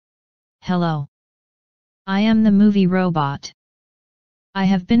Hello. I am the movie robot. I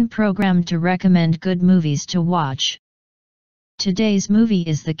have been programmed to recommend good movies to watch. Today's movie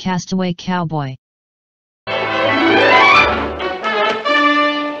is the Castaway Cowboy. Get out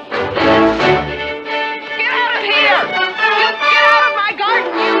of here! You get out of my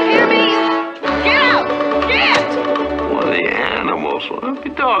garden, you hear me? Get out! Get! What are the animals?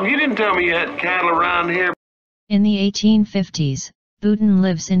 Dog, you didn't tell me you had cattle around here. In the 1850s, Booten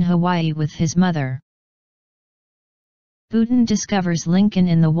lives in Hawaii with his mother. Booten discovers Lincoln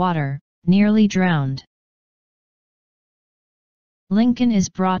in the water, nearly drowned. Lincoln is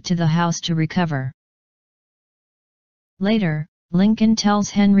brought to the house to recover. Later, Lincoln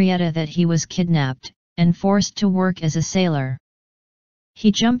tells Henrietta that he was kidnapped, and forced to work as a sailor.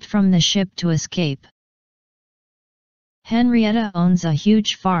 He jumped from the ship to escape. Henrietta owns a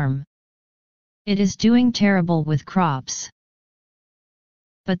huge farm. It is doing terrible with crops.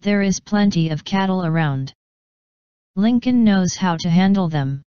 But there is plenty of cattle around. Lincoln knows how to handle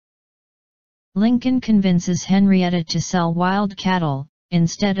them. Lincoln convinces Henrietta to sell wild cattle,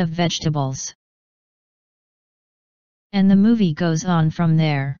 instead of vegetables. And the movie goes on from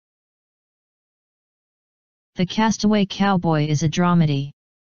there. The Castaway Cowboy is a dramedy.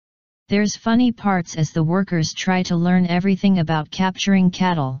 There's funny parts as the workers try to learn everything about capturing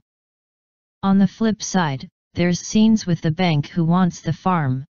cattle. On the flip side, there's scenes with the bank who wants the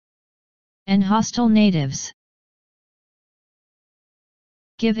farm. And hostile natives.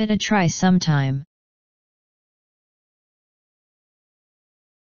 Give it a try sometime.